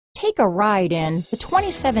Take a ride in the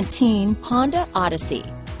 2017 Honda Odyssey.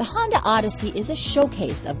 The Honda Odyssey is a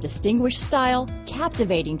showcase of distinguished style,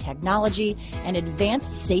 captivating technology, and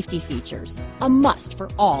advanced safety features. A must for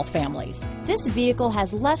all families. This vehicle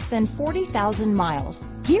has less than 40,000 miles.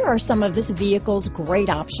 Here are some of this vehicle's great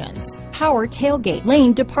options: power tailgate,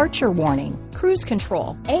 lane departure warning, cruise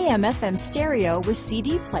control, AM/FM stereo with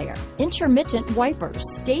CD player, intermittent wipers,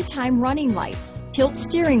 daytime running lights, tilt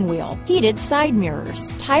steering wheel, heated side mirrors,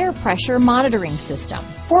 tire pressure monitoring system,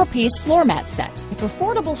 4-piece floor mat set. If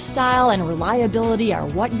affordable style and reliability are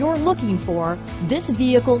what you're looking for, this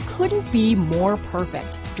vehicle couldn't be more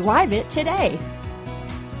perfect. Drive it today.